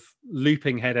sort of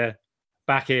looping header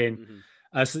back in.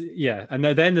 And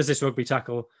then there's this rugby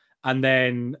tackle, and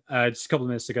then just a couple of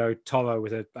minutes ago, Toro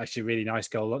with a actually really nice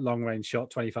goal, long range shot,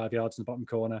 25 yards in the bottom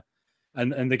corner,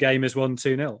 and the game is won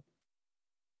 2-0.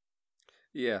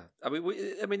 Yeah, I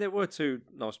mean, there were two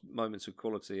nice moments of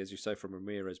quality, as you say, from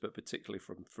Ramirez, but particularly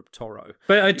from Toro.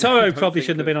 But Toro probably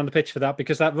shouldn't have been on the pitch for that,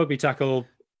 because that rugby tackle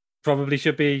probably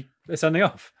should be sending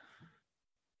off.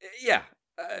 Yeah,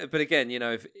 but again,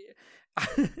 if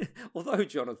although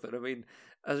Jonathan, I mean,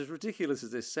 as ridiculous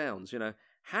as this sounds,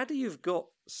 had he have got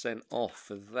sent off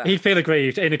for that, he'd feel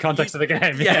aggrieved in the context of the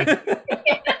game. Yeah.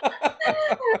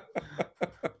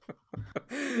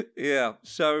 Yeah.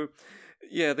 So,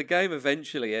 the game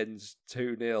eventually ends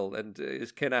 2-0, and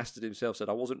as Ken Aston himself said,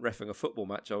 I wasn't reffing a football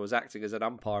match; I was acting as an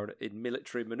umpire in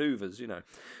military manoeuvres.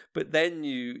 But then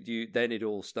then it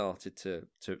all started to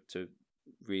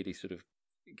really sort of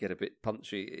get a bit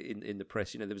punchy in the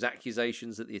press. There was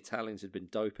accusations that the Italians had been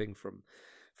doping from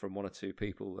one or two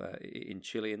people in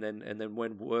Chile, and then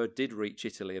when word did reach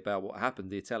Italy about what happened,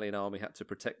 the Italian army had to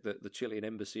protect the Chilean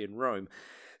embassy in Rome.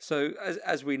 So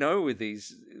as we know with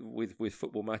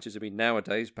football matches, I mean,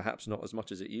 nowadays perhaps not as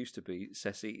much as it used to be,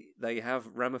 Ceci, they have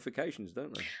ramifications,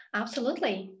 don't they?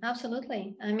 Absolutely.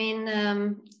 I mean,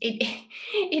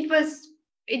 it was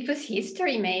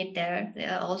history made there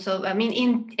also. I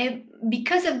mean,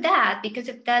 because of that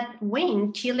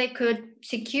win, Chile could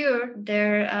secure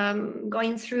their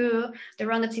going through the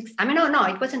round of 16. I mean, no,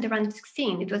 it wasn't the round of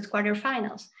 16. It was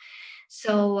quarterfinals.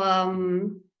 So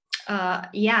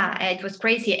it was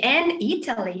crazy. And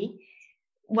Italy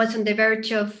was on the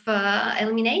verge of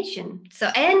elimination. So,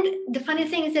 and the funny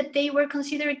thing is that they were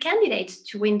considered candidates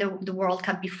to win the World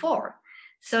Cup before.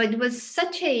 So it was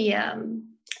such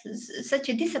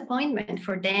a disappointment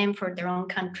for them, for their own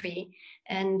country,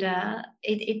 and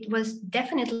it was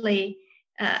definitely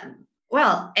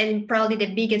and probably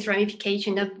the biggest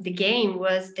ramification of the game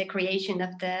was the creation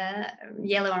of the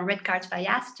yellow and red cards by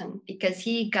Aston, because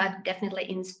he got definitely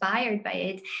inspired by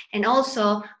it, and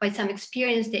also by some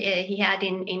experience that he had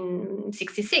in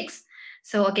 ’66.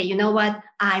 So, okay, you know what?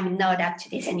 I'm not up to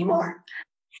this anymore.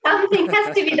 Something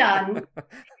has to be done.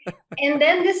 And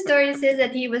then the story says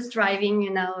that he was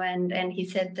driving, and he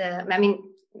said,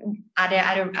 at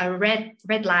a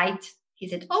red light, he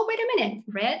said, "Oh, wait a minute,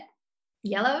 red,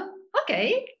 yellow,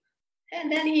 okay."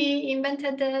 And then he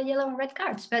invented the yellow and red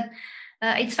cards. But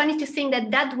it's funny to think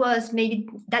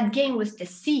that game was the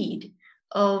seed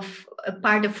of a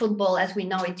part of football as we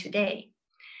know it today.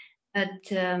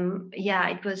 But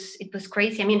it was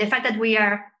crazy. I mean, the fact that we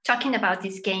are talking about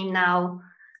this game now,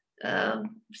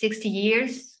 60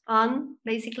 years on,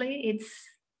 basically,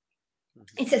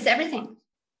 it says everything.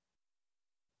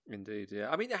 Indeed, yeah.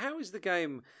 I mean, how is the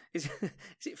game? Is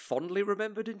it fondly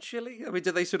remembered in Chile? I mean,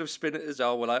 do they sort of spin it as,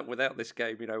 without this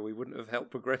game, we wouldn't have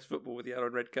helped progress football with yellow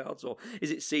and red cards? Or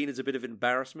is it seen as a bit of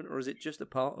embarrassment, or is it just a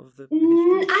part of the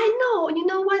history? I know. You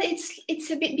know what? It's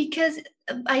a bit, because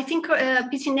I think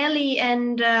Piccinelli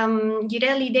and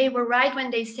Girelli, they were right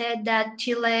when they said that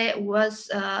Chile was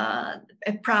a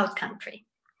proud country.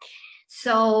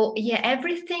 So,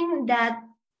 everything that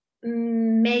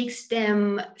makes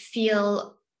them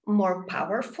feel more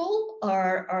powerful,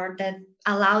 or that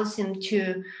allows them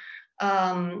to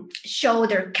show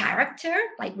their character,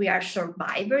 like we are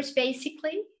survivors,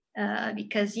 basically,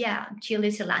 because Chile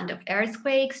is a land of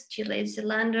earthquakes, Chile is a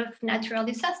land of natural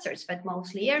disasters, but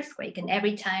mostly earthquake, and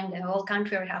every time the whole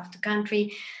country or half the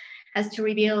country has to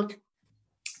rebuild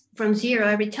from zero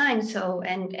every time. So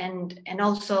and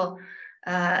also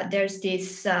there's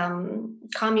this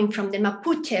coming from the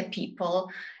Mapuche people.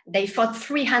 They fought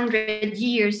 300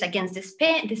 years against the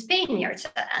Spaniards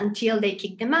until they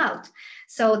kicked them out.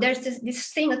 So there's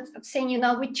this thing of saying,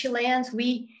 we Chileans,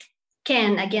 we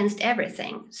can against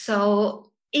everything.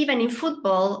 So even in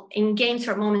football, in games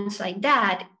or moments like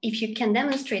that, if you can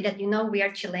demonstrate that, we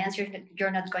are Chileans,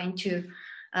 you're not going to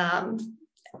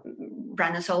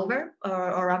run us over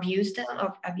or abuse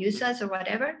us or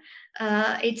whatever,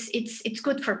 it's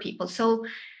good for people. So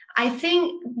I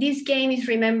think this game is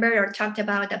remembered or talked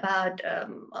about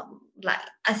like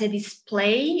as a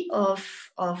display of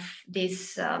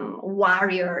this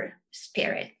warrior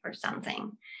spirit or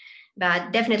something.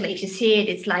 But definitely, if you see it,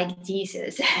 it's like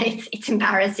Jesus. It's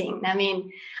embarrassing. I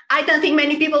mean, I don't think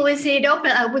many people would say it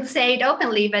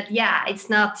openly, but yeah, it's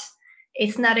not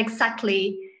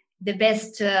exactly the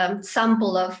best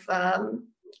sample of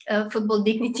football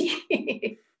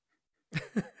dignity.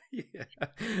 Yeah,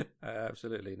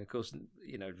 absolutely. And of course,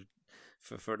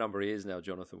 for a number of years now,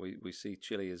 Jonathan, we see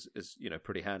Chile as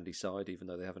pretty handy side, even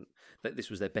though they haven't. This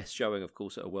was their best showing, of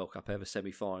course, at a World Cup ever,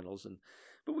 semi-finals,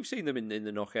 but we've seen them in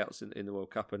the knockouts in the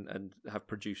World Cup and have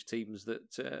produced teams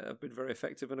that have been very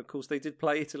effective. And of course, they did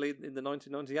play Italy in the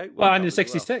 1998 World Cup. And in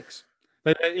 '66.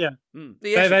 Well. But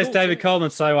Yes, there's course, David Coleman.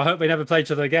 So I hope they never play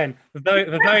each other again.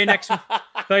 The very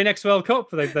next World Cup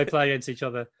they play against each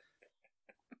other.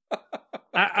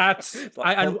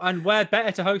 And where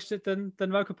better to host it than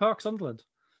Roker Park, Sunderland?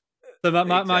 So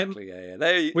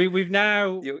we've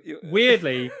now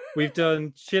weirdly we've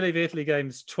done Chile v Italy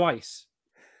games twice.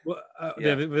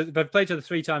 They've played each other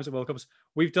 3 times at World Cups.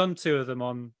 We've done 2 of them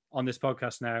on this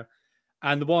podcast now,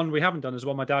 and the one we haven't done is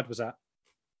one my dad was at.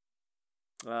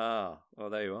 Well,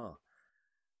 there you are.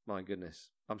 My goodness.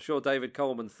 I'm sure David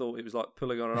Coleman thought it was like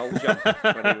pulling on an old jumper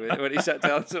when he sat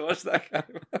down to watch that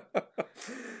game.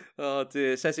 Oh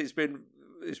dear. Ceci, it's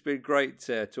been great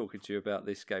talking to you about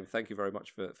this game. Thank you very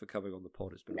much for coming on the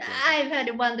pod. It's been a pleasure. I've had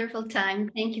a wonderful time.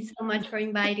 Thank you so much for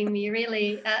inviting me.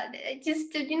 Really,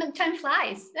 just time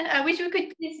flies. I wish we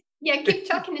could keep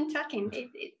talking and talking.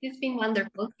 It's been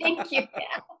wonderful. Thank you.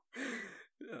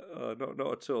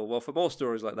 Not at all. Well, for more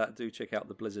stories like that, do check out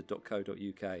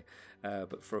theblizzard.co.uk.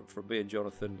 But from me and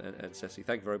Jonathan and Ceci,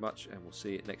 thank you very much, and we'll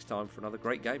see you next time for another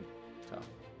great game. Ta.